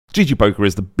GG Poker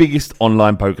is the biggest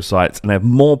online poker site and they have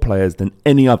more players than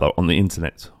any other on the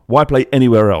internet. Why play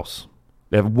anywhere else?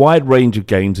 They have a wide range of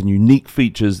games and unique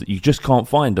features that you just can't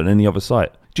find on any other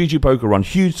site. GG Poker run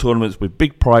huge tournaments with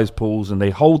big prize pools and they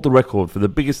hold the record for the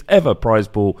biggest ever prize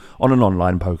pool on an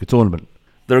online poker tournament.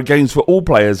 There are games for all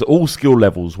players at all skill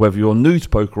levels, whether you're new to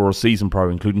poker or a seasoned pro,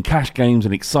 including cash games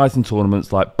and exciting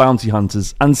tournaments like Bounty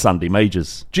Hunters and Sunday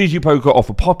Majors. GG Poker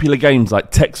offer popular games like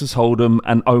Texas Hold'em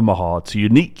and Omaha to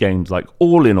unique games like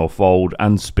All In or Fold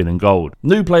and Spin and Gold.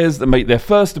 New players that make their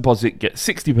first deposit get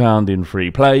 £60 in free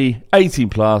play, 18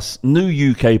 plus,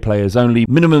 new UK players only,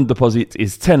 minimum deposit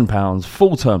is £10,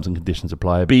 full terms and conditions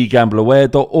apply.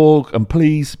 BeGambleAware.org and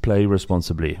please play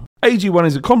responsibly. AG1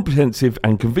 is a comprehensive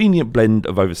and convenient blend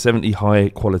of over 70 high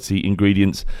quality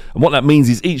ingredients, and what that means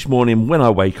is each morning when I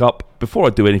wake up, before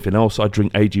I do anything else, I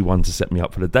drink AG1 to set me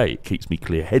up for the day. It keeps me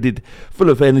clear headed,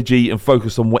 full of energy and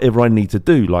focused on whatever I need to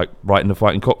do, like writing the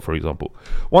Fighting Cock for example.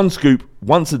 One scoop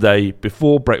once a day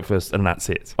before breakfast and that's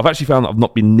it. I've actually found that I've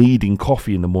not been needing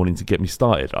coffee in the morning to get me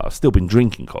started. I've still been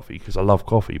drinking coffee because I love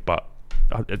coffee, but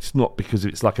it's not because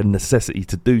it's like a necessity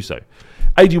to do so.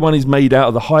 AG1 is made out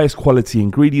of the highest quality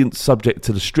ingredients subject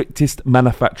to the strictest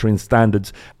manufacturing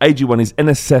standards. AG1 is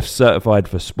NSF certified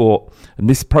for sport, and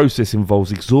this process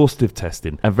involves exhaustive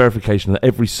testing and verification that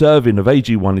every serving of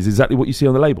AG1 is exactly what you see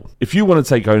on the label. If you want to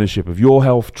take ownership of your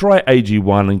health, try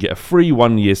AG1 and get a free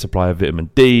 1 year supply of vitamin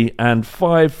D and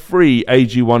 5 free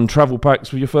AG1 travel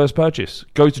packs with your first purchase.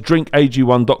 Go to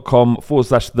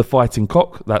drinkag1.com/the fighting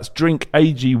cock. That's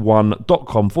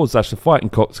drinkag1.com/the fighting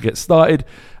cock to get started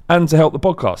and to help the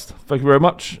podcast. Thank you very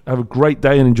much. Have a great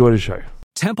day and enjoy the show.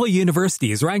 Temple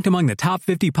University is ranked among the top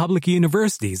 50 public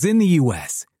universities in the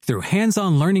U.S. Through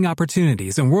hands-on learning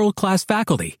opportunities and world-class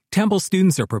faculty, Temple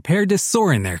students are prepared to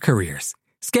soar in their careers.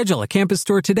 Schedule a campus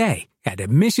tour today at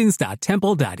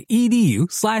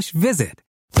admissions.temple.edu/visit.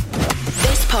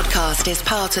 This podcast is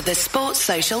part of the Sports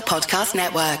Social Podcast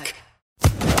Network.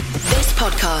 This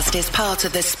podcast is part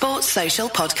of the Sports Social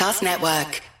Podcast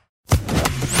Network.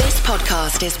 This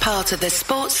podcast is part of the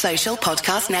Sports Social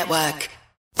Podcast Network.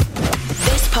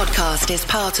 This podcast is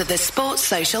part of the Sports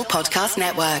Social Podcast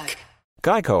Network.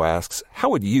 Geico asks, how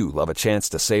would you love a chance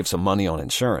to save some money on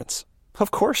insurance?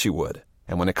 Of course you would.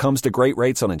 And when it comes to great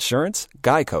rates on insurance,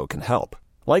 Geico can help.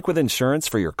 Like with insurance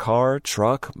for your car,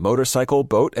 truck, motorcycle,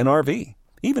 boat, and RV.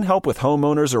 Even help with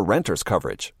homeowners or renters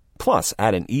coverage. Plus,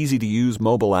 add an easy-to-use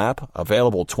mobile app,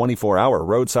 available 24-hour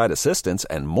roadside assistance,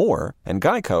 and more, and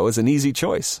Geico is an easy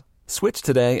choice. Switch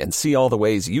today and see all the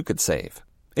ways you could save.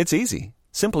 It's easy.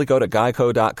 Simply go to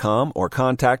geico.com or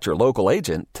contact your local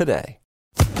agent today.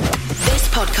 This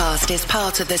podcast is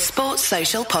part of the Sports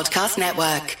Social Podcast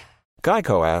Network.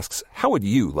 Geico asks, how would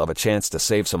you love a chance to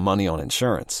save some money on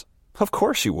insurance? Of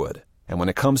course you would. And when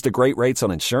it comes to great rates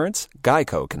on insurance,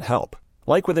 Geico can help.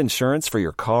 Like with insurance for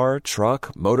your car,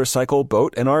 truck, motorcycle,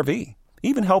 boat, and RV.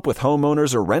 Even help with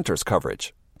homeowners or renters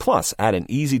coverage. Plus, add an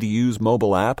easy-to-use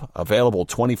mobile app, available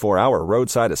 24-hour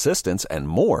roadside assistance, and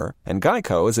more, and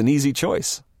Geico is an easy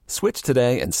choice. Switch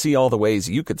today and see all the ways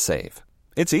you could save.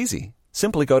 It's easy.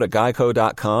 Simply go to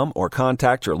geico.com or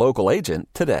contact your local agent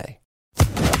today.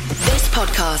 This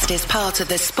podcast is part of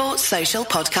the Sports Social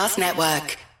Podcast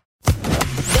Network.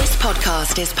 This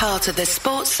podcast is part of the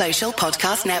Sports Social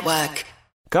Podcast Network.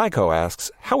 Geico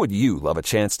asks, how would you love a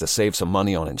chance to save some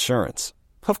money on insurance?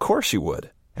 Of course you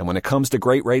would. And when it comes to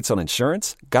great rates on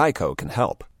insurance, Geico can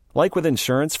help. Like with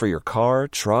insurance for your car,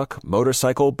 truck,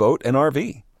 motorcycle, boat, and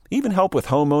RV. Even help with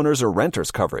homeowners or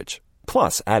renters coverage.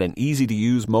 Plus, add an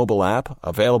easy-to-use mobile app,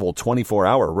 available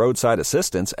 24-hour roadside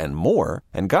assistance, and more,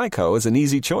 and Geico is an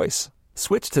easy choice.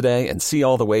 Switch today and see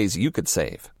all the ways you could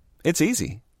save. It's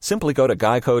easy. Simply go to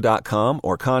geico.com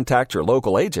or contact your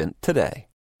local agent today.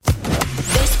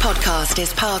 This podcast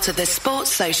is part of the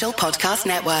Sports Social Podcast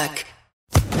Network.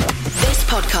 This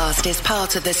podcast is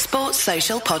part of the Sports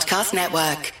Social Podcast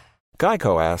Network.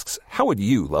 Geico asks, how would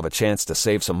you love a chance to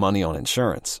save some money on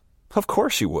insurance? Of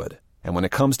course you would. And when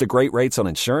it comes to great rates on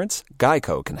insurance,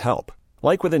 Geico can help.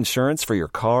 Like with insurance for your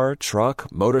car,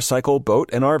 truck, motorcycle, boat,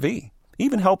 and RV.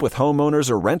 Even help with homeowners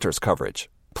or renters coverage.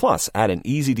 Plus, add an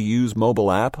easy-to-use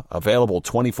mobile app, available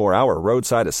 24-hour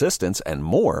roadside assistance, and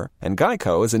more, and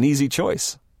Geico is an easy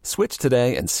choice. Switch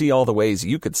today and see all the ways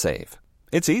you could save.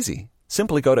 It's easy.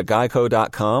 Simply go to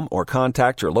geico.com or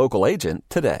contact your local agent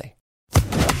today.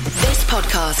 This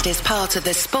podcast is part of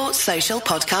the Sports Social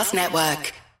Podcast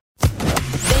Network.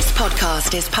 This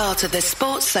podcast is part of the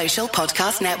Sports Social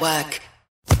Podcast Network.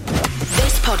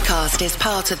 This podcast is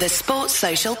part of the Sports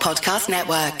Social Podcast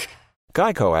Network.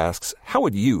 Geico asks, how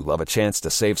would you love a chance to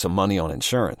save some money on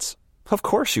insurance? Of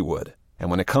course you would. And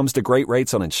when it comes to great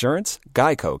rates on insurance,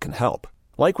 Geico can help.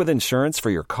 Like with insurance for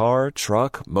your car,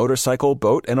 truck, motorcycle,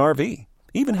 boat, and RV.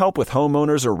 Even help with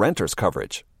homeowners or renters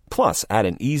coverage. Plus, add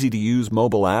an easy-to-use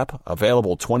mobile app,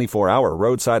 available 24-hour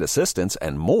roadside assistance,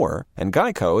 and more, and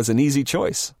Geico is an easy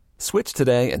choice. Switch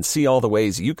today and see all the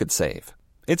ways you could save.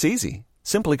 It's easy.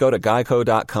 Simply go to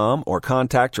geico.com or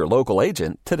contact your local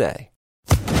agent today.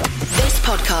 This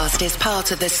podcast is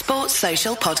part of the Sports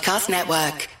Social Podcast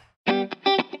Network.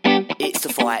 It's the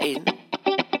fighting.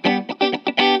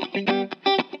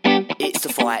 It's the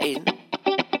fighting.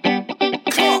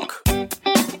 Clock.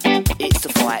 It's the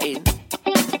fighting.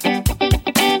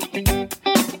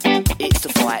 It's the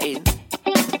fighting.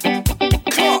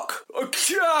 Clock.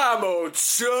 Come on,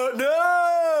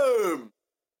 Tottenham.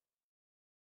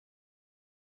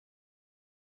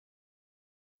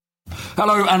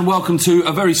 Hello and welcome to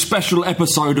a very special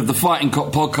episode of the Fighting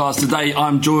Cock podcast. Today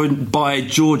I'm joined by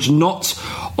George Knott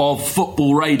of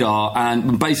Football Radar,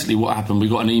 and basically what happened, we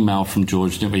got an email from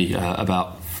George, didn't we,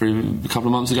 about a couple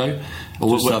of months ago?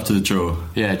 Just after the draw.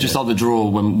 Yeah, just after the draw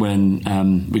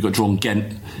when we got drawn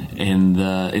Gent in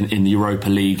the Europa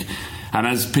League. And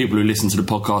as people who listen to the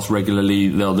podcast regularly,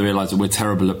 they'll realise that we're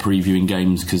terrible at previewing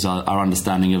games because our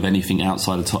understanding of anything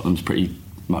outside of Tottenham's pretty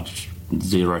much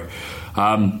zero.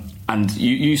 And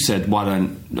you said, why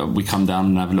don't we come down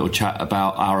and have a little chat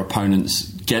about our opponents,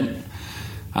 Gent?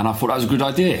 And I thought that was a good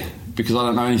idea, because I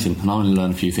don't know anything and I want to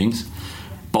learn a few things.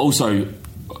 But also,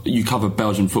 you cover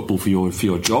Belgian football for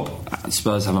your job.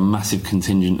 Spurs have a massive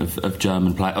contingent of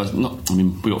German players. We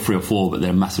got 3 or 4, but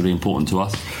they're massively important to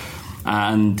us.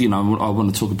 And, you know, I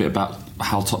want to talk a bit about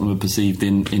how Tottenham are perceived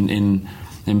in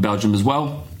Belgium as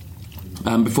well,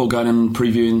 before going and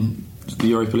previewing the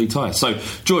Europa League tie. So,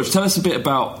 George, tell us a bit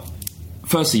about...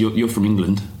 Firstly, you're from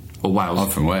England, or Wales. I'm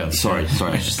from Wales. Sorry, it's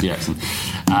just the accent.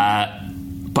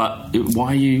 But why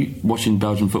are you watching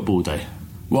Belgian football all day?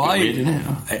 Well, weird,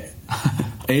 isn't it?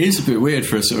 It is a bit weird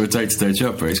for a sort of day-to-day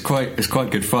job, but it's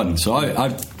quite good fun. So I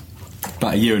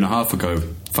about a year and a half ago,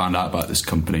 found out about this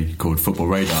company called Football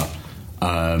Radar.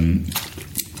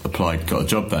 Applied, got a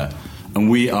job there,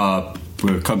 and we're a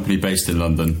company based in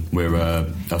London. We're a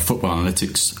football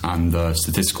analytics and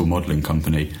statistical modelling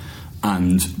company.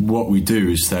 And what we do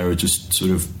is there are just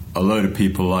sort of a load of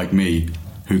people like me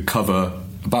who cover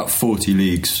about 40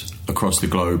 leagues across the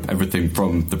globe, everything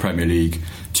from the Premier League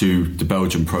to the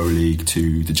Belgian Pro League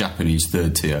to the Japanese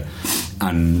third tier.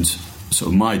 And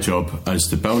sort of my job as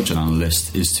the Belgian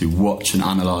analyst is to watch and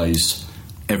analyse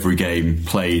every game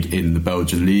played in the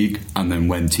Belgian League, and then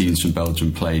when teams from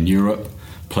Belgium play in Europe,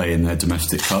 play in their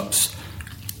domestic cups.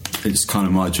 It's kind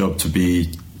of my job to be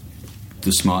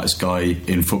the smartest guy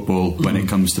in football when it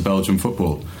comes to Belgian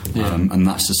football. Yeah. And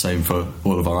that's the same for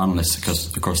all of our analysts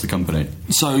across the company.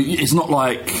 So it's not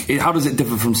like... How does it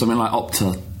differ from something like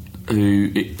Opta,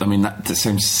 that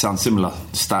sounds similar,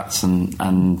 stats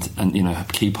and you know,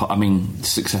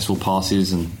 successful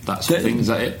passes and that sort of thing, is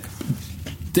that it?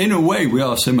 In a way we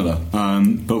are similar,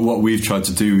 but what we've tried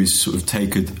to do is sort of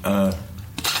take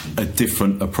a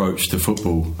different approach to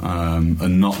football,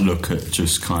 and not look at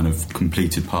just kind of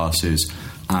completed passes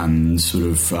and sort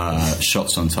of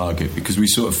shots on target, because we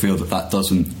sort of feel that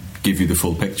doesn't give you the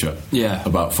full picture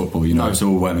about football. You know, It's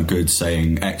all well and good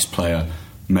saying X player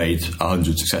made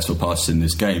 100 successful passes in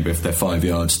this game, but if they're 5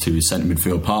 yards to his centre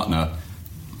midfield partner,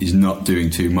 he's not doing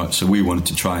too much. So we wanted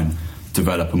to try and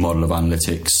develop a model of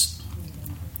analytics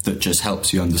that just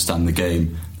helps you understand the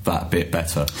game that bit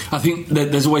better. I think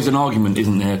there's always an argument,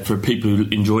 isn't there, for people who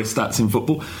enjoy stats in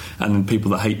football and people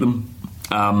that hate them.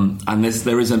 And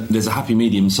there's a happy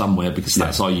medium somewhere, because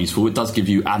stats are useful. It does give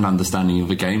you an understanding of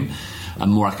the game, a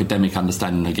more academic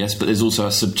understanding, I guess. But there's also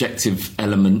a subjective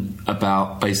element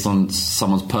based on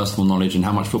someone's personal knowledge and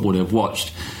how much football they've watched,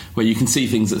 where you can see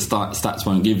things that stats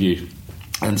won't give you.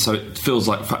 And so it feels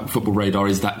like Football Radar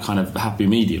is that kind of happy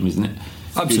medium, isn't it?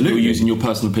 Absolutely. You're using your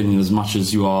personal opinion as much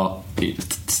as you are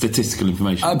statistical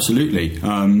information. Absolutely.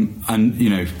 And, you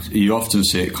know, you often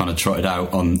see it kind of trotted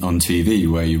out on TV,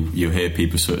 where you hear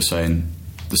people sort of saying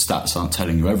the stats aren't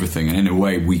telling you everything. And in a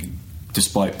way, we,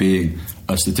 despite being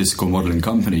a statistical modelling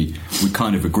company, we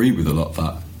kind of agree with a lot of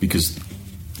that, because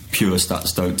pure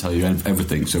stats don't tell you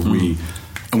everything. So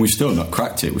we've still not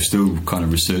cracked it. We're still kind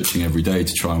of researching every day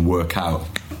to try and work out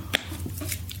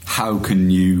how can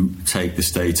you take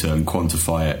this data and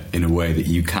quantify it in a way that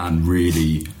you can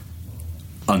really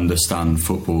understand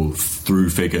football through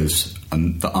figures,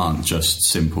 and that aren't just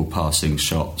simple passing,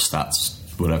 shot, stats,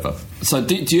 whatever. So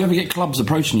do you ever get clubs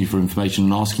approaching you for information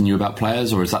and asking you about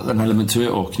players, or is that an element to it,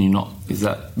 or can you not? Is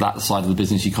that side of the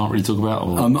business you can't really talk about?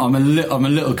 Or? I'm a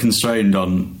little constrained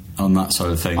on that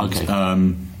side of things. Okay.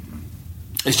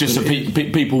 It's just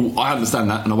people. I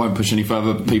understand that, and I won't push any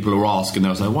further. People will ask, and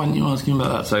they'll say, "Why aren't you asking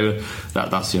about that?" So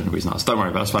that's the only reason. Don't worry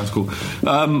about it. That's cool.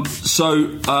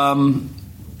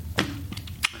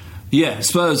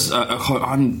 Spurs.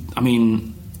 I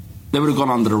mean, they would have gone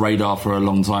under the radar for a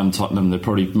long time. Tottenham.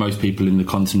 Most people in the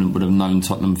continent would have known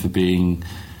Tottenham for being,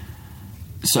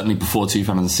 certainly before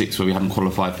 2006, where we hadn't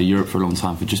qualified for Europe for a long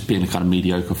time, for just being a kind of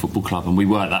mediocre football club, and we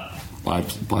were that by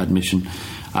admission.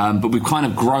 But we've kind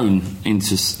of grown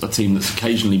into a team that's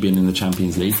occasionally been in the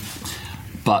Champions League,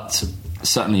 but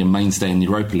certainly a mainstay in the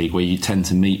Europa League, where you tend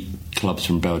to meet clubs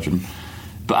from Belgium.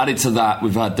 But added to that,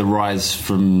 we've had the rise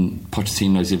from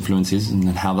Pochettino's influences and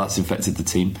how that's affected the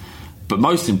team. But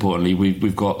most importantly,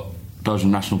 we've got Belgian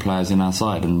national players in our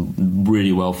side, and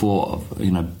really well thought of.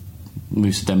 You know,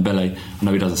 Moussa Dembele. I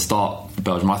know he doesn't start for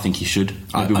Belgium. I think he should.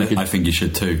 I think he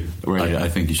should too. Really? I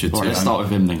think he should too. Right, let's start with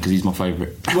him then, because he's my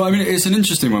favourite. Well, I mean, it's an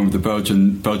interesting one with the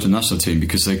Belgian national team,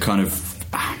 because they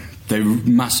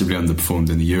massively underperformed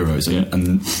in the Euros,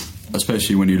 and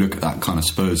especially when you look at that kind of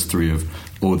Spurs three of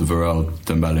Alderweireld,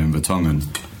 Dembele and Vertonghen,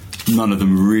 none of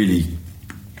them really.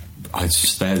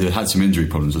 They had some injury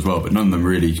problems as well, but none of them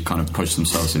really kind of pushed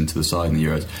themselves into the side in the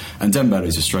Euros. And Dembele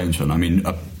is a strange one. I mean,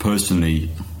 personally,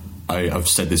 I've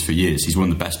said this for years. He's one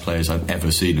of the best players I've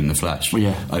ever seen in the flesh. Well,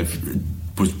 yeah. I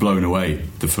was blown away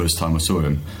the first time I saw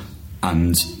him,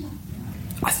 and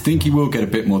I think he will get a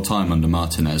bit more time under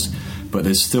Martinez. But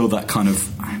there's still that kind of.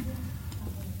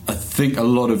 I think a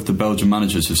lot of the Belgian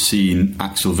managers have seen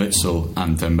Axel Witsel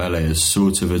and Dembele as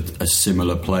sort of a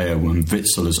similar player, when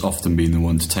Witsel has often been the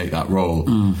one to take that role,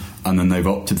 and then they've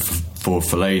opted for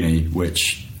Fellaini,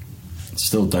 which I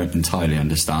still don't entirely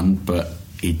understand, but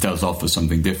he does offer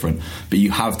something different. But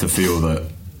you have to feel that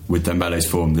with Dembele's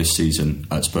form this season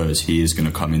at Spurs, he is going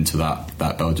to come into that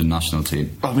Belgian national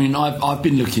team. I mean, I've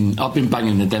been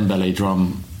banging the Dembele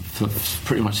drum for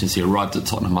pretty much since he arrived at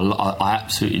Tottenham. I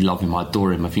absolutely love him. I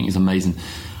adore him. I think he's amazing.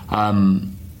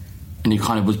 And he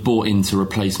kind of was brought in to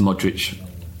replace Modric,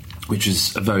 which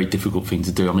is a very difficult thing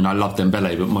to do. I mean, I love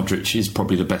Dembele, but Modric is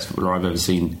probably the best footballer I've ever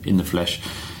seen in the flesh.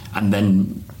 And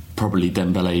then probably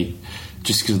Dembele,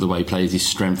 just because of the way he plays, his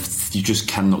strength, you just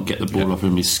cannot get the ball off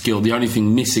him, his skill. The only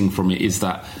thing missing from it is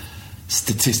that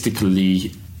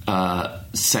statistically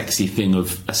sexy thing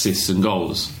of assists and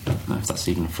goals. I don't know if that's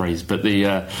even a phrase, but he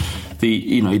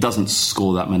doesn't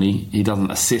score that many, he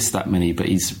doesn't assist that many, but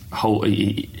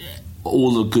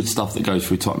all the good stuff that goes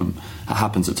through Tottenham, that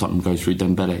happens at Tottenham, goes through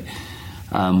Dembele.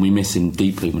 We miss him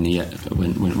deeply when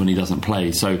he doesn't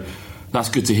play, so that's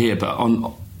good to hear. But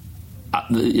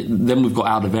then we've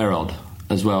got Alderweireld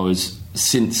as well, as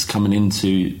since coming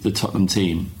into the Tottenham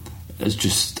team, has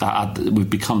just we've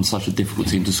become such a difficult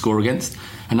team to score against,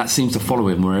 and that seems to follow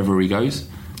him wherever he goes.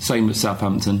 Same at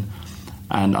Southampton,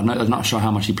 and I'm not sure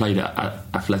how much he played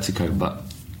at Atletico, but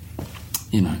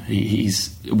you know,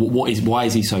 why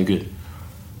is he so good?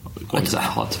 Is that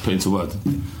hard to put into words?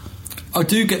 I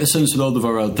do get the sense with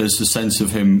Alderweireld, there's a sense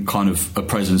of him kind of a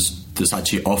presence that's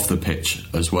actually off the pitch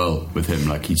as well with him.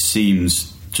 Like, he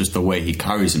seems, just the way he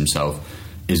carries himself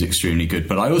is extremely good.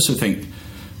 But I also think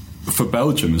for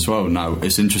Belgium as well now,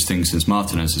 it's interesting since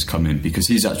Martinez has come in, because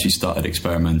he's actually started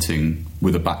experimenting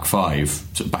with a back five,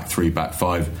 sort of back three, back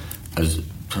five, as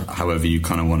however you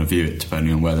kind of want to view it,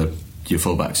 depending on whether your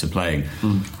fullbacks are playing.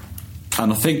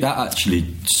 And I think that actually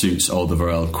suits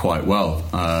Alderweireld quite well,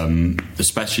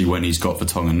 especially when he's got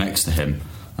Vertonghen next to him.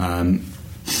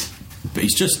 But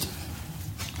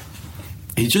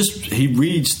he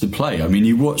reads the play. I mean,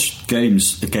 you watch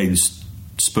games against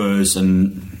Spurs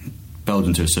and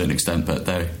Belgium to a certain extent, but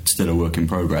they're still a work in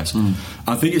progress.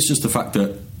 I think it's just the fact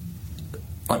that,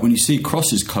 like, when you see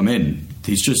crosses come in,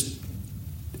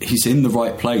 he's in the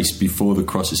right place before the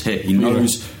cross is hit. He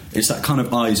knows. It's that kind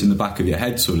of eyes in the back of your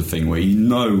head sort of thing, where you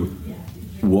know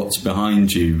what's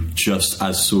behind you, just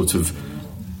as sort of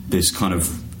this kind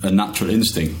of a natural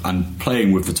instinct. And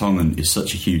playing with Vertonghen is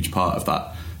such a huge part of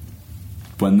that.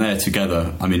 When they're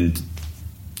together, I mean,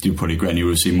 you probably agree, and you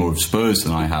will see more of Spurs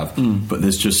than I have, but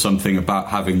there's just something about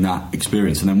having that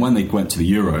experience. And then when they went to the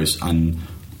Euros and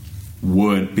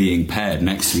weren't being paired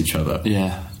next to each other,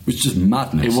 it was just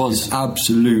madness. It was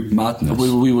absolute madness.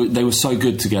 They were so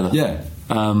good together. Yeah.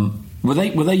 Were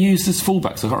they used as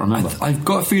fullbacks? I can't remember. I've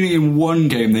got a feeling in one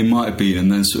game they might have been,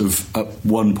 and then sort of at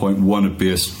one point one would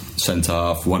be a centre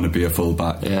half, one would be a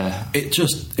fullback. Yeah, it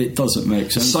doesn't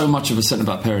make sense. So much of a centre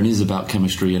back pairing is about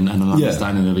chemistry and an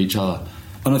understanding of each other.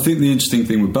 And I think the interesting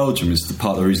thing with Belgium is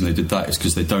part of the reason they did that is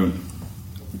because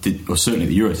or certainly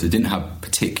the Euros, they didn't have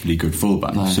particularly good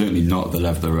fullbacks. No. Certainly not at the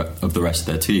level of the rest of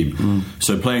their team.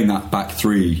 So playing that back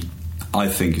three I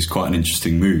think is quite an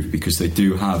interesting move because they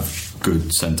do have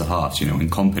good centre halves,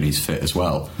 and Kompany's fit as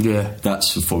well. Yeah.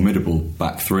 That's a formidable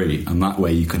back three, and that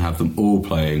way you can have them all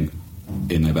playing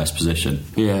in their best position.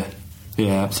 Yeah,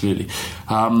 absolutely.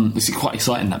 It's quite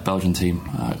exciting, that Belgian team.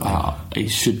 It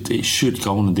should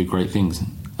go on and do great things.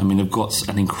 I mean, they've got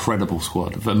an incredible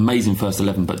squad, amazing first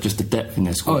 11, but just the depth in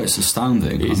their squad. Oh, it's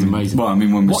astounding. It is amazing. Well, I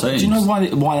mean, when we're saying, do you know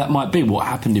why that might be? What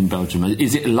happened in Belgium?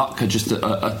 Is it luck, just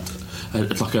a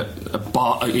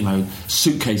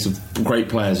suitcase of great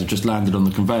players have just landed on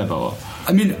the conveyor belt?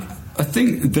 I mean, I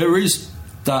think there is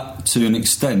that to an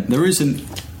extent. There is an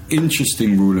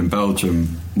interesting rule in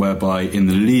Belgium whereby in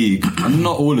the league, and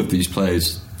not all of these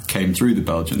players came through the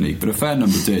Belgian league, but a fair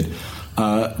number did.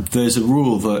 There's a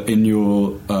rule that in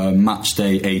your match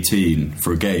day 18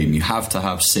 for a game, you have to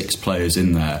have 6 players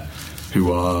in there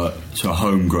who are sort of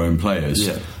homegrown players.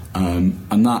 Yeah.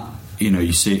 And that,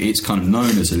 you see it's kind of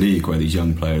known as a league where these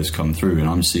young players come through, and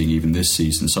I'm seeing even this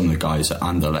season some of the guys at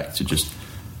Anderlecht are just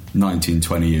 19,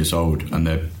 20 years old, and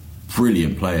they're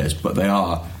brilliant players, but they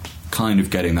are kind of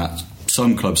getting that.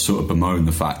 Some clubs sort of bemoan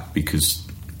the fact because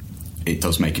it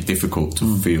does make it difficult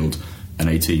to field an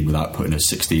 18 without putting a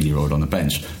 16-year-old on the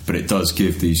bench, but it does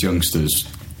give these youngsters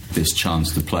this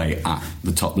chance to play at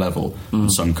the top level,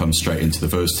 and some come straight into the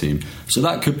first team, so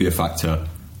that could be a factor.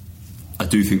 I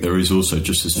do think there is also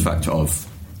just this factor of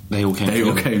they all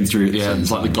came through. Yeah,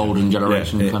 it's like the golden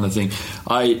generation kind of thing.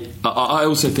 I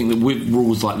also think that with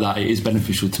rules like that, it is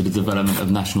beneficial to the development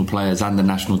of national players and the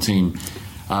national team.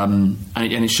 And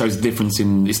it shows the difference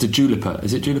in. It's the Jupiler.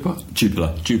 Is it Jupiler?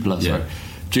 Jupiler. Sorry,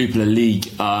 Jupiler League.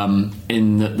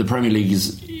 In the Premier League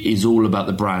is all about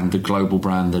the brand, the global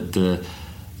brand, the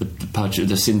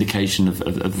syndication of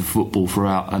the football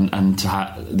throughout, and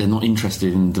they're not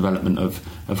interested in the development of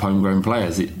homegrown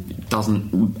players. It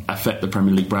doesn't affect the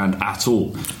Premier League brand at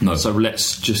all. No. So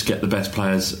let's just get the best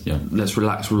players. Yeah. Let's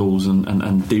relax rules and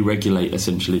deregulate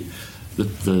essentially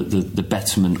the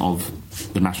betterment of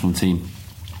the national team,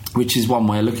 which is one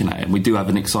way of looking at it. And we do have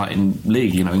an exciting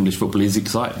league. English football is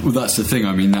exciting. Well, that's the thing.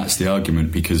 I mean, that's the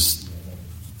argument, because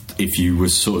if you were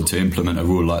sort of to implement a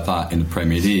rule like that in the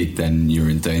Premier League, then you're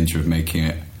in danger of making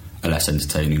it a less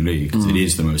entertaining league. It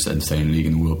is the most entertaining league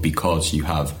in the world because you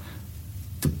have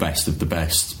the best of the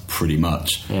best pretty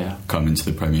much come into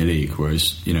the Premier League,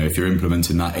 whereas if you're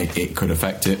implementing that, it could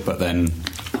affect it, but then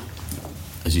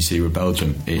as you see with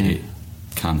Belgium, it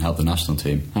can help the national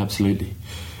team. Absolutely.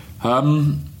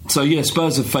 So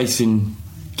Spurs are facing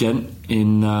Gent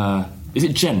in is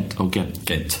it Gent or Gent?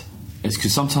 Gent. It's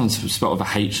because sometimes it's spelled with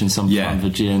a H and sometimes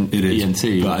with a it is,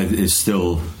 ENT. but it's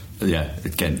still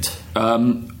Gent.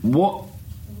 How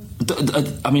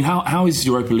is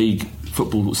Europa League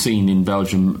football seen in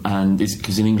Belgium? And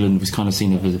because in England it's kind of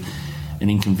seen as an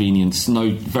inconvenience.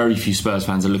 Very few Spurs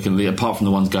fans are looking at it, apart from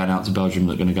the ones going out to Belgium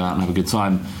that are going to go out and have a good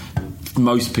time.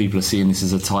 Most people are seeing this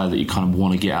as a tie that you kind of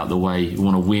want to get out of the way. You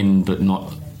want to win but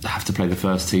not have to play the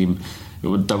first team.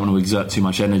 You don't want to exert too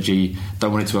much energy,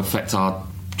 don't want it to affect our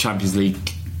Champions League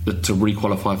to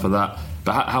re-qualify for that.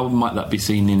 But how might that be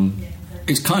seen in...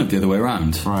 It's kind of the other way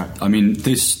around. Right. I mean,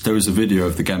 there was a video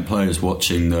of the Gent players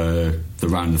watching the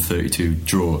round of 32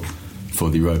 draw for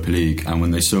the Europa League, and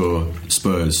when they saw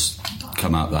Spurs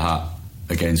come out the hat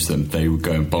against them, they were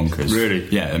going bonkers. Really?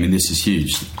 Yeah, I mean, this is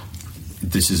huge.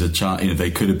 This is a chance.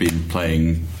 They could have been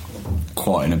playing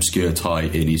quite an obscure tie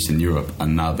in Eastern Europe,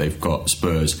 and now they've got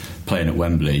Spurs playing at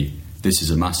Wembley. This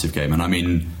is a massive game, and I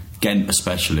mean, Gent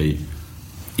especially,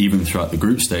 even throughout the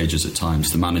group stages at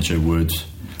times, the manager would...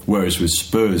 Whereas with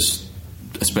Spurs,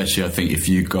 especially, I think if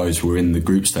you guys were in the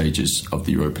group stages of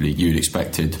the Europa League, you'd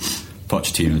expected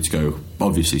Pochettino to go,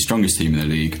 obviously, strongest team in the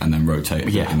league, and then rotate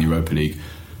in the Europa League.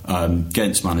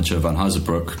 Gent's manager, Van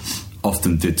Hazebroek,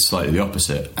 often did slightly the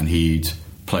opposite, and he'd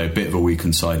play a bit of a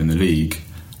weakened side in the league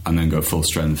and then go full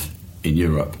strength in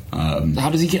Europe.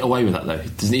 How does he get away with that, though?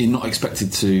 Does he not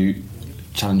expected to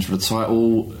challenge for the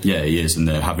title? Yeah, he is, and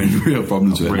they're having real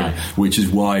problems with it now, which is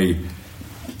why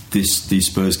these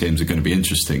Spurs games are going to be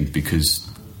interesting, because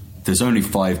there's only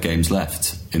 5 games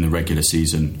left in the regular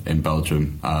season in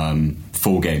Belgium.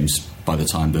 4 games by the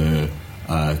time the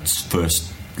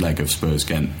first leg of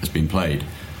Spurs-Gent has been played.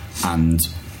 And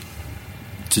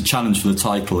to challenge for the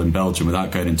title in Belgium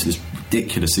without going into this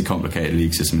ridiculously complicated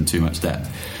league system in too much depth,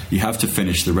 you have to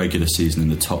finish the regular season in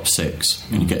the top 6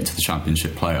 and you get into the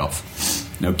Championship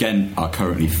playoff. Now, Gent are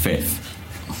currently 5th.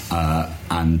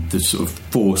 And the sort of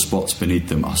 4 spots beneath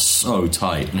them are so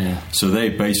tight. So they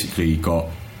basically got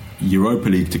Europa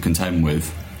League to contend with,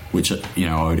 which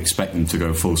I would expect them to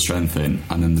go full strength in,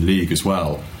 and then the league as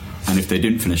well. And if they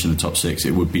didn't finish in the top 6,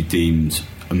 it would be deemed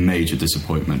a major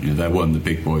disappointment. They're one of the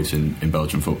big boys in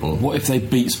Belgian football. What if they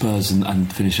beat Spurs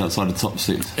and finish outside the top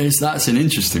 6? That's an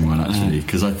interesting one, actually,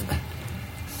 because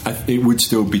it would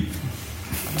still be...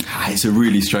 It's a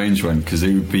really strange one, because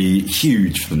it would be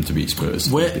huge for them to beat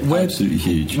Spurs. Absolutely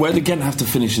huge. Where did Gent have to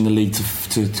finish in the league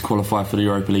to qualify for the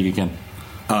Europa League again?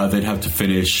 They'd have to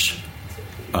finish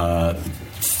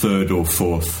third or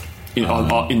fourth. In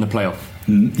the playoff?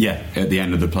 Yeah, at the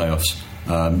end of the playoffs.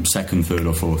 Second, third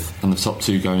or fourth. And the top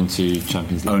 2 go into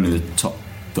Champions League?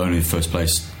 Only the first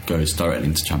place goes directly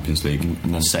into Champions League,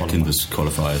 and then second as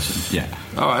qualifiers. Yeah.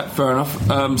 Alright, fair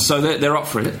enough. So they're up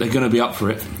for it. They're going to be up for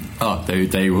it. Oh,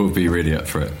 they will be really up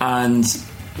for it. And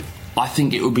I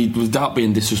think it would be, without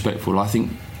being disrespectful, I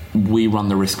think we run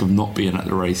the risk of not being at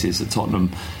the races at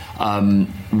Tottenham.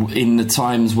 In the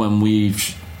times when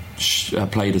we've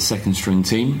played a second string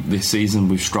team this season,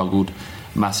 we've struggled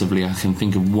massively. I can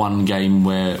think of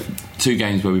 2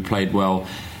 games where we played well,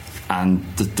 and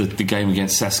the game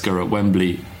against CSKA at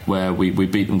Wembley, where we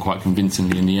beat them quite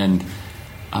convincingly in the end.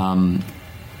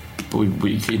 But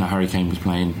Harry Kane was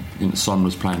playing, Son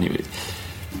was playing.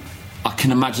 I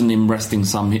can imagine him resting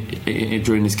some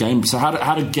during this game. So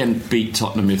how do Gent beat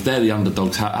Tottenham if they're the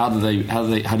underdogs? How do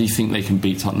you think they can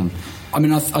beat Tottenham? I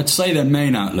mean, I'd say their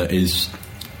main outlet is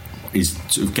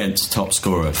sort of Gent's top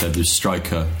scorer. They're the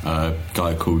striker, a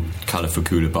guy called Khalifa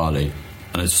Koulibaly.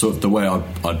 And it's sort of the way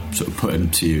I'd sort of put him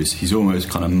to you is he's almost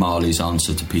kind of Marley's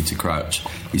answer to Peter Crouch.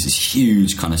 He's this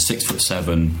huge kind of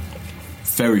 6'7",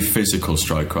 very physical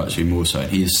striker, actually, more so.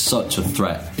 He is such a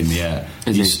threat in the air.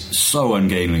 He's so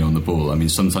ungainly on the ball. I mean,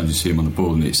 sometimes you see him on the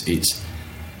ball and it's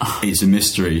a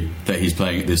mystery that he's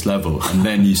playing at this level. And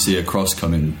then you see a cross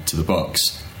come into the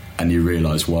box and you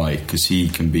realise why, because he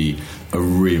can be a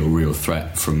real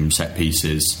threat from set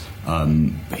pieces.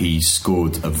 He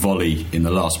scored a volley in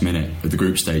the last minute of the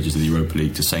group stages of the Europa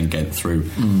League to send Gent through,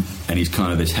 and he's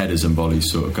kind of this headers and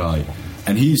volleys sort of guy,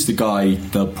 and he's the guy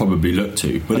they'll probably look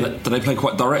to. But do they play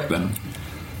quite direct then?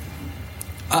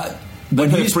 When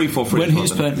he's 3-4-3, when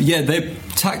he's playing,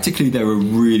 tactically they're a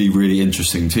really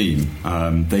interesting team.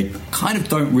 They kind of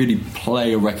don't really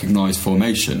play a recognised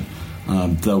formation.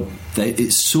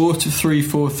 It's sort of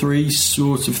 3-4-3,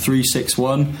 sort of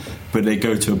 3-6-1, but they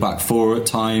go to a back 4 at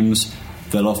times.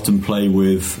 They'll often play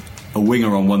with a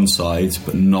winger on one side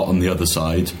but not on the other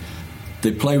side.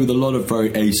 They play with a lot of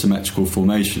very asymmetrical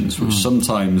formations, which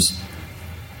sometimes,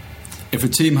 if a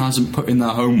team hasn't put in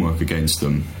their homework against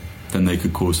them, then they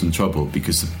could cause them trouble,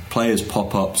 because the players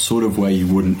pop up sort of where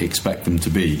you wouldn't expect them to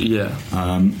be. Yeah.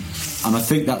 And I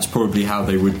think that's probably how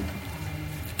they would...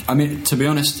 I mean, to be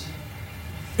honest,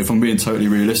 if I'm being totally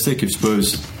realistic, if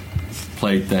Spurs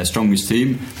played their strongest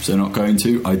team, which they're not going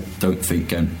to, I don't think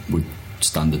Gent would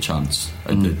stand a chance.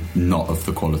 They're not of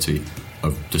the quality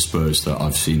of the Spurs that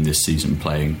I've seen this season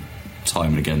playing time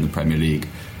and again in the Premier League.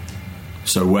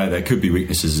 So where there could be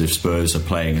weaknesses is if Spurs are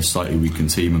playing a slightly weakened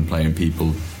team and playing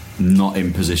people not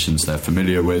in positions they're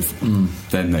familiar with,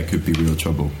 then there could be real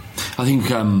trouble. I think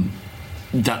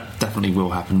that definitely will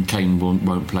happen. Kane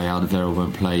won't play, Alderweireld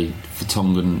won't play,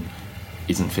 Vertonghen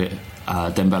isn't fit,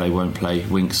 Dembele won't play,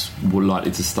 Winks will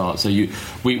likely to start. So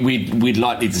we'd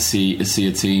likely to see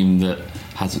a team that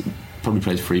has probably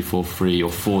plays 3-4-3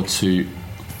 or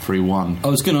 4-2-3-1. I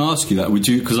was going to ask you that, would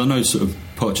you? Because I know sort of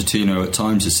Pochettino at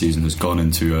times this season has gone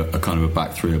into a kind of a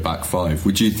back 3 or back 5.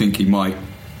 Would you think he might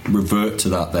revert to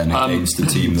that then against the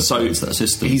team that plays that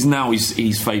system? His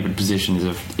favourite position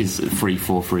is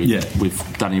 3-4-3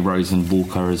 with Danny Rose and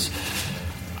Walker as,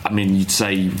 I mean, you'd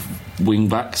say wing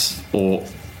backs,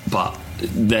 but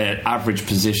their average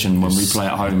position when we play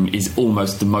at home is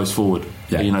almost the most forward.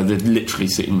 Yeah. You know, they're literally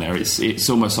sitting there. It's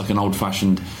almost like an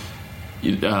old-fashioned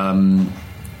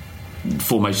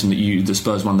formation that the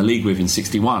Spurs won the league with in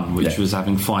 '61, which was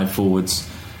having 5 forwards,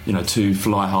 2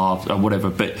 fly halves or whatever,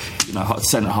 but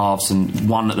centre halves and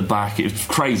 1 at the back. It was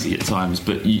crazy at times,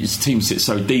 but his team sits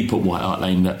so deep at White Hart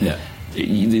Lane that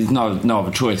there's no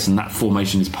other choice, and that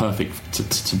formation is perfect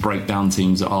to break down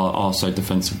teams that are so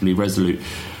defensively resolute.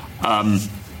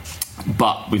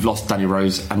 But we've lost Danny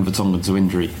Rose and Vertonghen to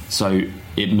injury, so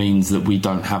it means that we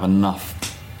don't have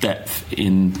enough depth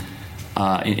in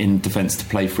defence to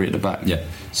play free at the back. Yeah.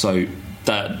 So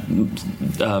that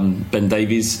Ben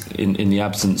Davies, in the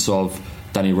absence of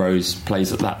Danny Rose,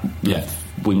 plays at that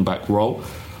wing back role.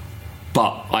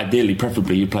 But ideally,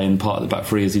 preferably, you play in part of the back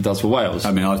 3 as he does for Wales.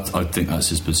 I mean, I think that's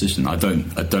his position. I don't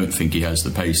think he has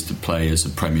the pace to play as a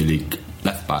Premier League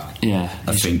left back. Yeah,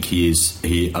 I think he is.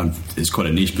 It's quite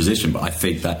a niche position, but I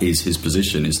think that is his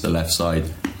position. Is the left side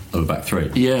of the back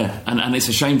 3. Yeah, and it's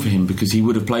a shame for him because he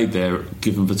would have played there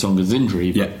given Vertonghen's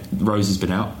injury. But Rose has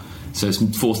been out, so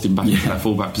it's forced him back into that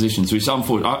full-back position. So it's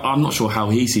unfortunate. I'm not sure how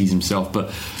he sees himself,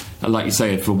 but like you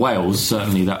say, for Wales,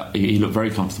 certainly that he looked very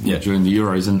comfortable during the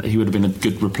Euros, and he would have been a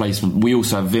good replacement. We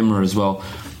also have Wimmer as well,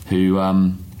 who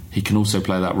he can also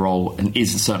play that role, and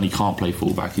certainly can't play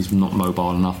full-back. He's not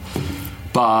mobile enough.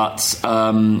 But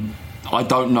I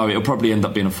don't know. It'll probably end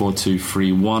up being a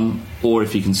 4-2-3-1, or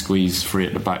if he can squeeze free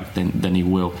at the back, then he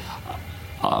will.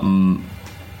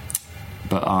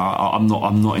 But I'm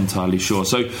not entirely sure.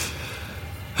 So,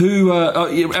 who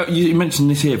you mentioned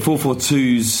this here?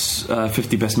 442's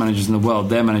 50 best managers in the world.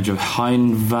 Their manager,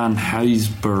 Hein van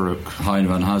Hazerbroek. Hein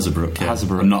van Hazerbroek. Yeah.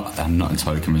 I'm not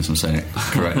entirely convinced I'm saying it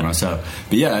correctly myself.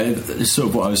 But yeah, it's sort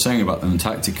of what I was saying about them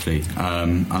tactically.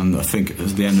 And I think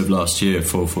at the end of last year,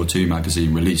 442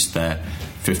 magazine released their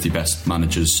 50 best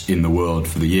managers in the world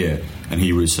for the year, and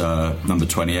he was number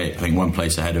 28. I think one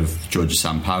place ahead of Giorgio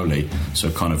Sampaoli. So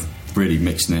kind of really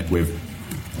mixing it with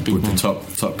the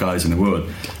top guys in the world,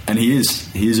 and he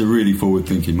is a really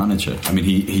forward-thinking manager. I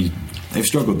mean, they've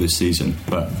struggled this season,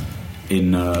 but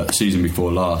in season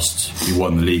before last, he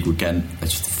won the league with Gent.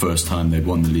 It's the first time they'd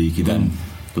won the league. He then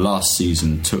last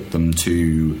season took them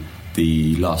to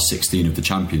the last 16 of the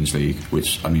Champions League,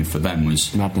 which I mean for them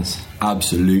was madness,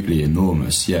 absolutely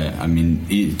enormous. Yeah, I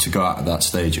mean to go out at that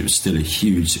stage, it was still a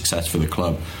huge success for the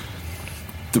club.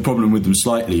 The problem with them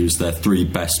slightly was their three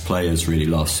best players really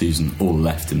last season all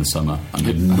left in the summer and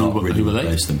did not really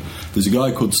replace them. There's a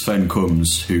guy called Sven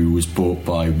Kums who was bought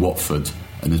by Watford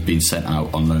and has been sent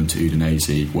out on loan to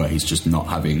Udinese, where he's just not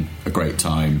having a great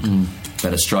time. They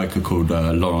had a striker called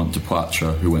Laurent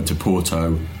Depoitre who went to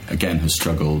Porto, again has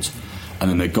struggled. And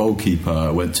then their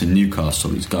goalkeeper went to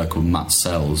Newcastle. He's a guy called Matt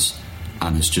Sells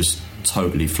and has just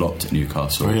totally flopped at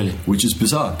Newcastle. Really? Which is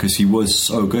bizarre because he was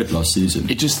so good last season.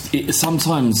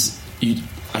 Sometimes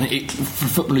for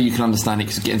footballer you can understand it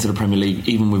because you get into the Premier League,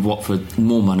 even with Watford,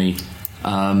 more money.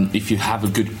 If you have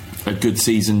a good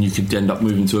season, you could end up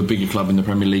moving to a bigger club in the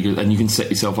Premier League, and you can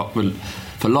set yourself up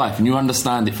for life, and you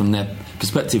understand it from their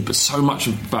perspective. But so much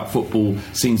about football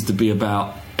seems to be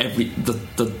about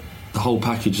the whole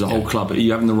package, the whole club. Are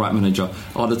you having the right manager?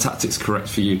 Are the tactics correct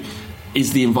for you?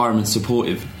 Is the environment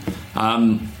supportive?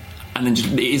 And then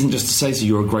it isn't just to say to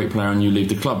you, you're a great player and you leave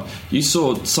the club. You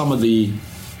saw some of the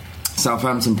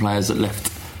Southampton players that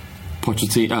left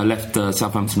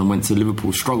Southampton and went to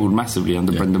Liverpool struggled massively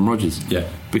under Brendan Rodgers. Yeah,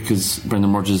 because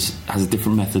Brendan Rodgers has a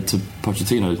different method to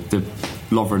Pochettino.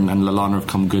 Lovren and Lallana have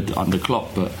come good under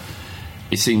Klopp, but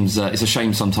it seems it's a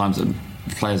shame sometimes that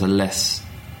players are less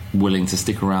willing to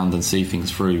stick around and see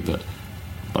things through. But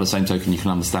by the same token, you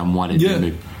can understand why they didn't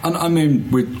move. And I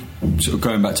mean, with sort of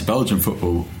going back to Belgian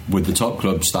football, with the top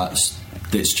clubs,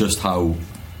 it's just how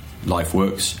life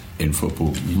works in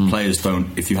football. Players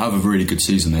don't. If you have a really good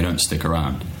season, they don't stick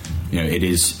around. You know,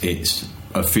 it's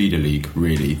a feeder league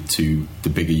really to the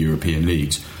bigger European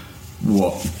leagues.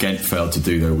 What Gent failed to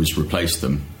do though was replace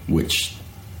them, which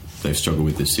they've struggled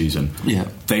with this season. Yeah,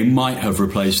 they might have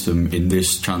replaced them in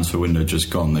this transfer window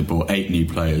just gone. They bought 8 new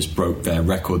players, broke their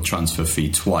record transfer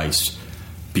fee twice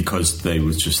because they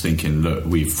was just thinking, look,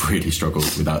 we've really struggled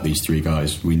without these 3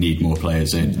 guys. We need more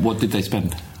players in. What did they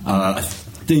spend? I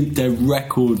think their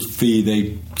record fee,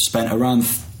 they spent around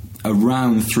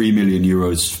 3 million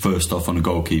euros first off on a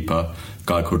goalkeeper, a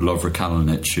guy called Lovre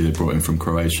Kalinic, who they brought in from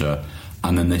Croatia.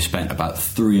 And then they spent about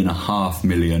 3.5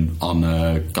 million on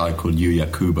a guy called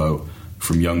Yuya Kubo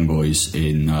from Young Boys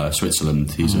in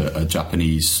Switzerland. He's a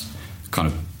Japanese kind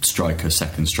of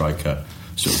second striker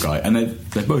sort of guy. And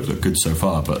they both look good so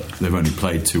far, but they've only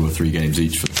played 2 or 3 games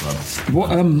each for the club.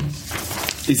 What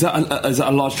is that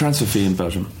a large transfer fee in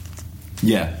Belgium?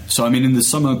 Yeah. So I mean, in the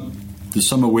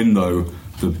summer window,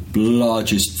 the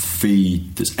largest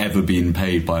fee that's ever been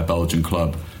paid by a Belgian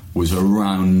club was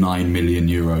around 9 million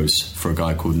euros for a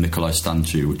guy called Nicolai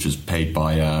Stancu, which was paid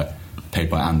by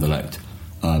Anderlecht.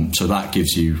 So that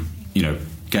gives you,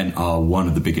 Gent are one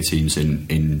of the bigger teams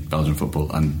in Belgian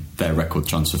football, and their record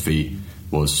transfer fee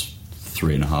was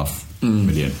 3.5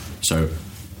 million. So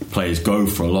players go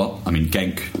for a lot. I mean,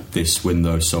 Genk this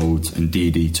window sold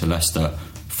Ndidi to Leicester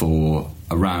for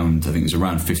around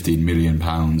 15 million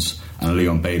pounds, and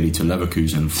Leon Bailey to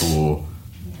Leverkusen for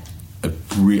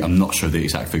I'm not sure the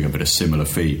exact figure, but a similar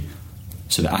fee.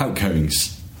 So the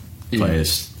outgoings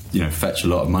players, fetch a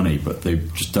lot of money, but they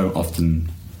just don't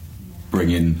often bring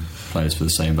in players for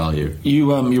the same value.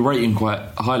 You rate him quite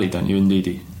highly, don't you,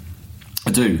 Ndidi?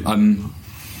 I do. I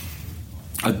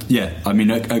mean,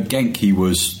 at Genk he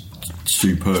was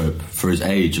superb for his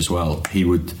age as well.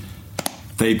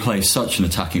 They play such an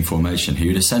attacking formation. He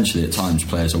would essentially at times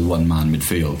play as a one-man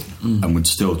midfield and would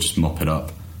still just mop it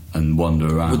up and wander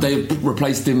around. Would they have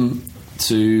replaced him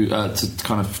to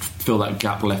kind of fill that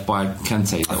gap left by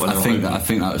Kante. I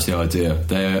think that was the idea.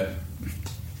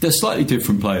 They're slightly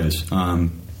different players,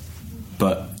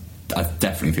 but I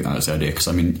definitely think that was the idea, because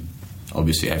I mean,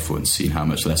 obviously everyone's seen how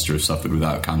much Leicester have suffered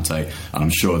without Kante, and I'm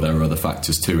sure there are other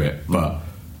factors to it, but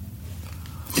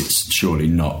it's surely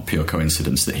not pure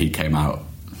coincidence that he came out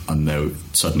and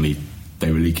suddenly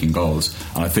they were leaking goals,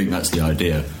 and I think that's the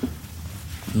idea.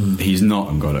 He's not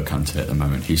N'Golo Kante at the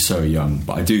moment. He's so young,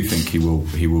 but I do think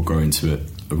he will grow into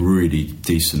a really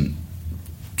decent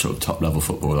sort of top level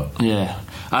footballer. Yeah,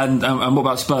 and what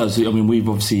about Spurs? I mean,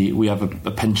 we have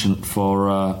a penchant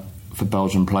for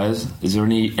Belgian players. Is there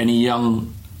any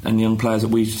young players that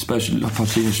we especially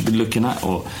should be looking at,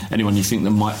 or anyone you think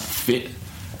that might fit?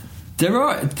 There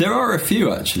are a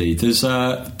few actually. There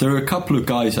are a couple of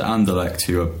guys at Anderlecht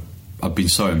who I've been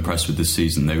so impressed with this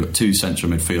season. They've got two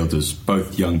central midfielders,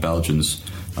 both young Belgians,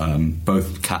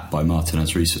 both capped by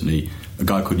Martinez recently. A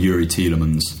guy called Yuri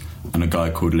Tielemans and a guy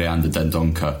called Leander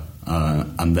Dendoncker,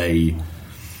 and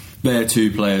they're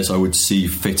two players I would see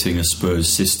fitting a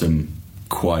Spurs system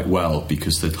quite well,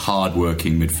 because they're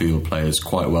hard-working midfield players,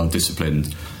 quite well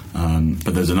disciplined.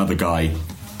 But there's another guy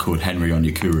called Henry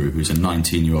Onyekuru, who's a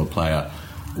 19-year-old player,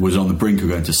 was on the brink of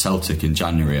going to Celtic in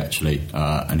January actually,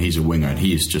 and he's a winger, and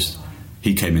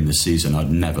he came in this season.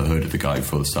 I'd never heard of the guy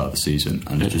before the start of the season,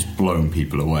 and it's just blown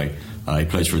people away. He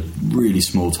plays for a really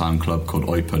small town club called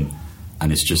Eupen,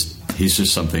 and he's just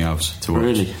something else to watch.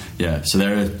 Really? Yeah.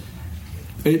 So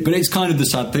but it's kind of the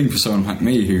sad thing for someone like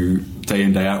me who day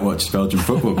in day out watches Belgian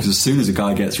football, because as soon as a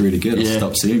guy gets really good, I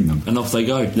stop seeing them, and off they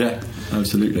go. Yeah,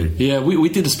 absolutely. Yeah, we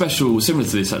did a special similar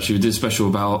to this actually. We did a special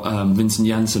about Vincent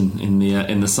Janssen in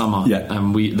the summer. Yeah,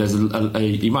 and there's a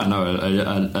you might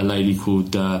know a lady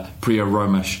called Priya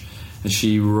Romesh, and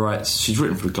she's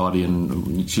written for the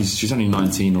Guardian. She's only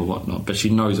 19 or whatnot, but she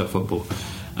knows her football,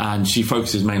 and she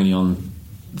focuses mainly on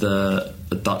the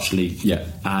Dutch league. Yeah,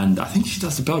 and I think she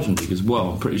does the Belgian league as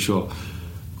well, I'm pretty sure.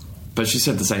 But she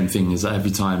said the same thing, is that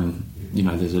every time, you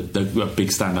know, there's a big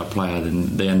standout player,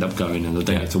 then they end up going and they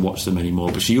don't have to watch them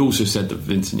anymore. But she also said that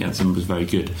Vincent Janssen was very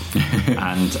good,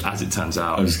 and as it turns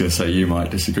out, I was going to say you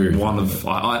might disagree with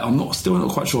I'm still not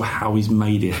quite sure how he's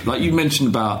made it. Like you mentioned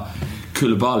about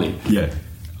Koulibaly,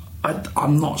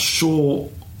 I'm not sure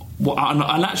what.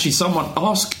 And actually, someone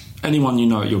ask anyone you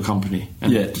know at your company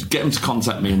and get them to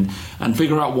contact me and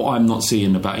figure out what I'm not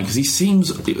seeing about him, because he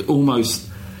seems almost,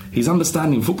 his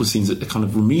understanding of football seems kind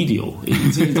of remedial.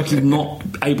 It seems like he's not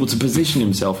able to position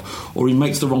himself, or he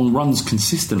makes the wrong runs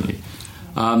consistently.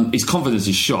 His confidence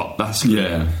is shot, that's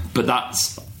clear. But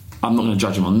I'm not going to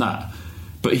judge him on that.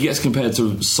 But he gets compared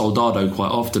to Soldado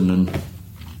quite often, and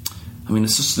I mean,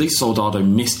 it's just these Soldado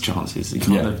missed chances.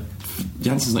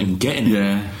 Janssen's not even getting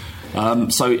it.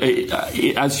 So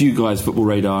as you guys, Football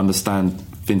Radar, understand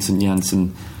Vincent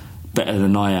Janssen better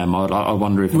than I am, I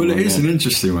wonder if... Well, it is an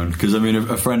interesting one, because I mean,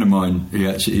 a friend of mine,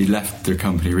 he left the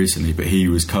company recently, but he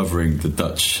was covering the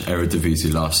Dutch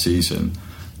Eredivisie last season,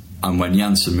 and when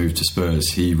Janssen moved to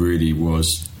Spurs, he really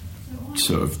was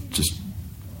sort of just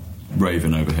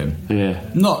raving over him.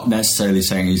 Not necessarily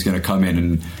saying he's going to come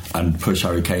in and push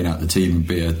Harry Kane out the team and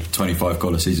be a 25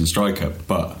 goal a season striker,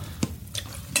 but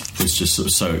was just sort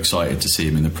of so excited to see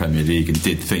him in the Premier League and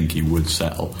did think he would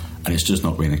settle, and it's just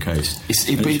not been the case. This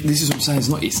is what I'm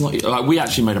saying. It's not like we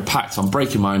actually made a pact. I'm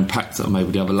breaking my own pact that I made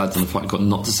with the other lads on the fight. Got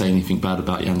not to say anything bad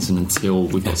about Janssen until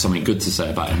we've got something good to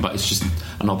say about him. But it's just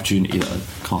an opportunity that I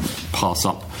can't pass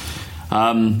up.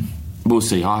 We'll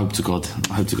see. I hope to God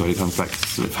he comes back.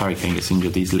 So if Harry Kane gets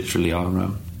injured, he's literally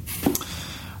our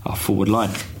forward line.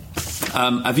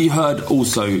 Have you heard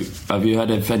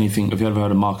of anything? Have you ever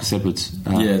heard of Marcus Edwards?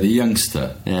 The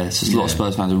youngster. Yeah, it's just a lot of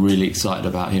Spurs fans are really excited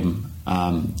about him.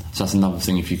 So that's another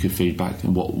thing, if you could feedback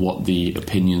and what the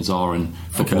opinions are and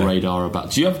Football Radar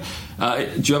about. Do you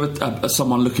have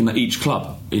someone looking at each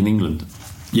club in England?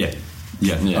 Yeah.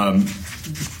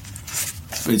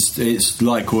 It's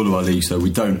like all of our leagues, though.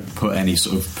 We don't put any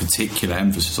sort of particular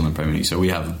emphasis on the Premier League. So we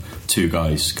have two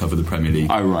guys cover the Premier League,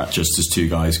 just as two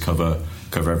guys cover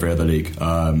every other league.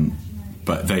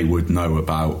 But they would know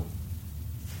about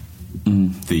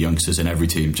the youngsters in every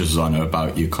team, just as I know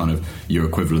about your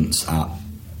equivalents at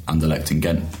Anderlecht and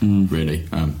Gent. Really,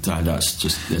 that's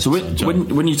just. So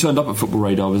when you turned up at Football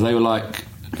Radar, was they were like,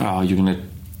 "Oh, you're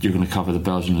gonna cover the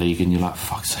Belgian league," and you're like,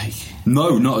 "Fuck's sake"?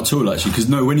 No, not at all, actually. Because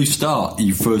when you start,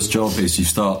 your first job is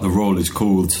the role is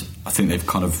called. I think they've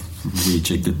kind of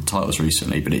rejigged the titles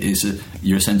recently, but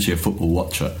you're essentially a football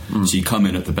watcher. So you come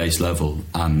in at the base level,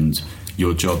 and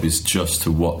your job is just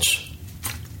to watch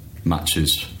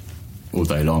matches all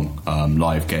day long,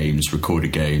 live games,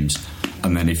 recorded games,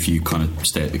 And then if you kind of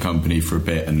stay at the company for a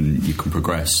bit and you can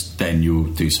progress, then you'll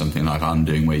do something like I'm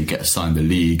doing, where you get assigned the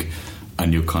league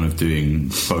and you're kind of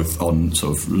doing both on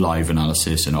sort of live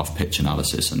analysis and off-pitch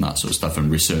analysis and that sort of stuff,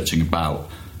 and researching about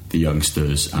the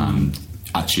youngsters and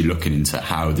actually looking into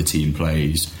how the team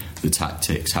plays, the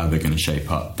tactics, how they're going to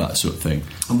shape up, that sort of thing.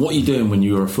 And what are you doing when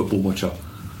you're a football watcher,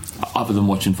 other than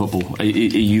watching football? Are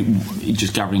you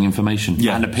just gathering information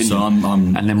and opinion, so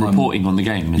and then reporting on the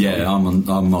game?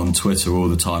 I'm on Twitter all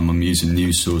the time. I'm using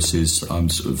news sources. I'm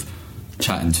sort of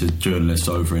chatting to journalists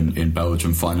over in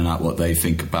Belgium, finding out what they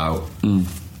think about,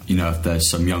 you know, if there's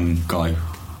some young guy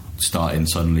starting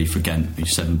suddenly for Gent,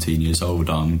 he's 17 years old,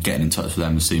 I'm getting in touch with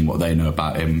them and seeing what they know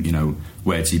about him. You know,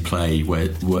 where does he play,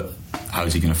 how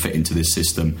is he going to fit into this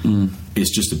system? It's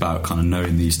just about kind of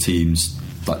knowing these teams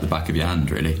like the back of your hand,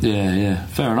 really. Yeah,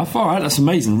 fair enough. All right, that's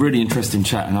amazing, really interesting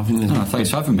chat. And I think thanks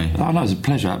for having me. Oh, no, it's a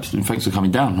pleasure, absolutely. Thanks for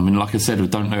coming down. I mean, like I said, I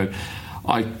don't know,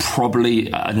 I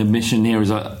probably, an admission here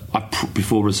is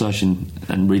before researching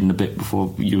and reading a bit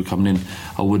before you were coming in,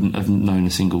 I wouldn't have known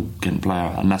a single Gent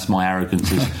player, and that's my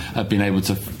arrogance of being able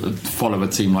to follow a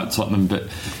team like Tottenham. But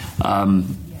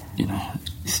you know,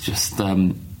 it's just do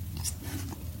you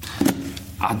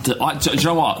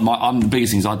know what? The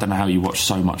biggest thing is I don't know how you watch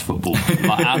so much football.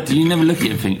 Like, do you never look at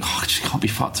it and think, I just can't be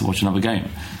fucked to watch another game?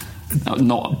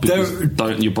 Not because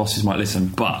your bosses might listen,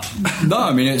 but no,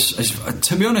 I mean, it's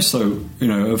to be honest though, you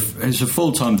know, it's a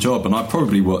full-time job, and I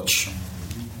probably watch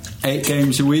 8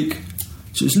 games a week,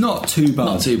 so it's not too bad.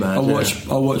 Not too bad. I watch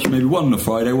maybe one on a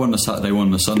Friday, one on a Saturday, one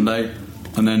on a Sunday,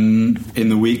 and then in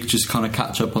the week just kind of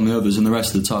catch up on the others, and the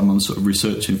rest of the time I'm sort of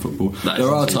researching football.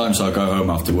 There are times I go home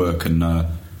after work, and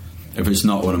if it's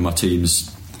not one of my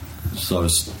teams, so I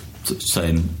was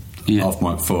saying off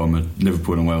mic before, I'm a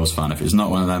Liverpool and Wales fan. If it's not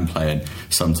one of them playing,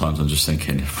 sometimes I'm just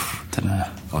thinking,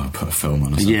 I'll put a film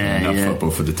on or something, enough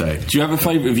football for the day. Do you have a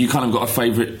favourite? Have you kind of got a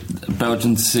favourite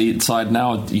Belgian side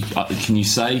now? Can you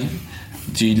say?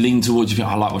 Do you lean towards, you think,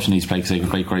 I like watching these play because they can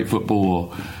play great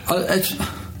football? Or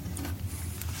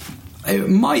it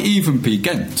might even be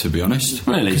Gent, to be honest.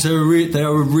 Really? Because they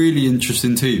are a really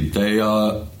interesting team. They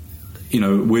are, you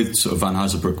know, with sort of Van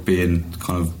Hazenbroek being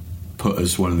kind of put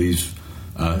as one of these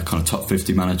kind of top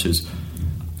 50 managers,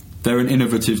 they're an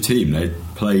innovative team. They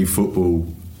play football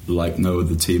like no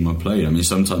other team I've played. I mean,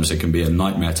 sometimes it can be a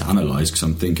nightmare to analyse, because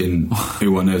I'm thinking,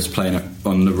 who on earth's playing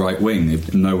on the right wing?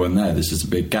 There's no one there. There's just a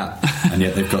big gap, and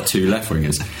yet they've got 2 left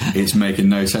wingers. It's making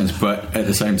no sense, but at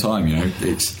the same time, you know,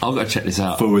 it's I've got to check this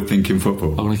out. Forward-thinking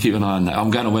football. I'm going to keep an eye on that. I'm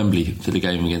going to Wembley for the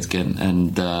game against Gent,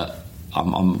 and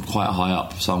I'm quite high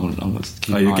up, so I'm going to keep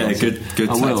an eye on it. You get a good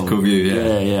tactical view,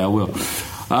 Yeah, I will.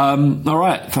 All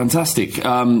right, fantastic.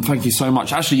 Thank you so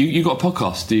much. Actually, you got a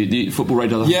podcast, the Football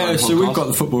Radar. Yeah, so we've got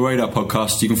the Football Radar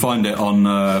podcast. You can find it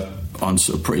on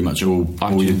sort of pretty much all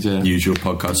your usual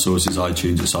podcast sources.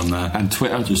 iTunes, it's on there. And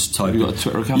Twitter, just type. You got a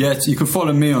Twitter account? Yeah, you can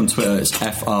follow me on Twitter. It's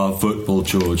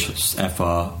FRFootballGeorge. It's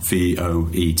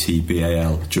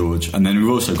FRVOETBAL George. And then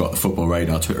we've also got the Football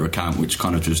Radar Twitter account, which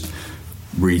kind of just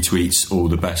retweets all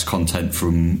the best content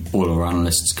from all our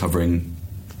analysts covering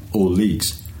all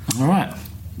leagues. All right.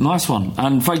 Nice one,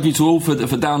 and thank you to all for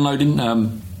downloading.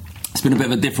 It's been a bit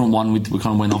of a different one. We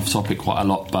kind of went off topic quite a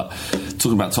lot, but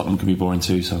talking about Tottenham can be boring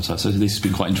too. So this has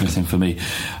been quite interesting for me.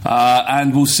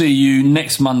 And we'll see you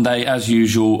next Monday, as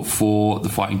usual, for the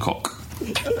Fighting Cock.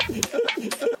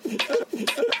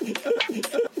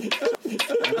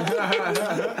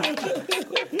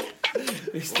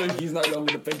 Spooky's no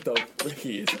longer the big dog.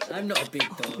 Ricky is. I'm not a big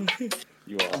dog.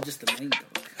 You are. I'm just the main dog.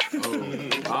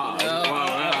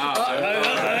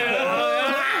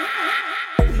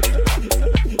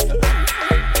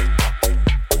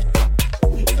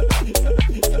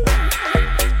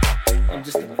 I'm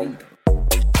just the main dog.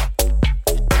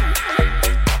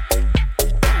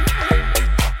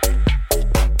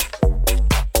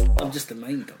 I'm just the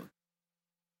main dog.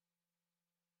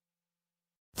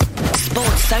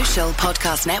 Sports Social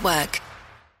Podcast Network.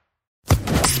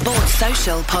 Sports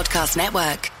Social Podcast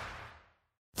Network.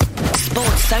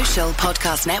 Sports Social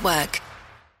Podcast Network.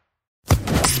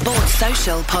 Sports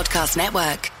Social Podcast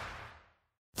Network.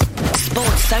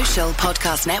 Sports Social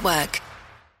Podcast Network.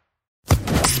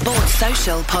 Sports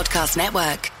Social Podcast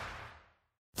Network.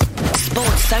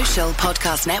 Sports Social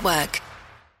Podcast Network.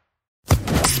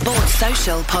 Sports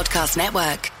Social Podcast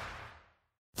Network.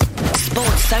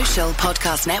 Sports Social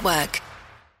Podcast Network.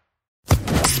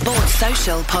 Sports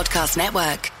Social Podcast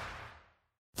Network.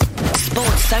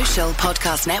 Sports Social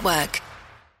Podcast Network.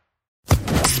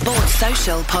 Sports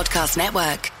Social Podcast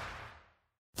Network.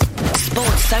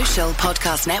 Sports Social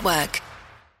Podcast Network.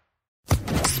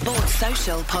 Sports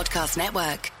Social Podcast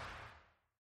Network.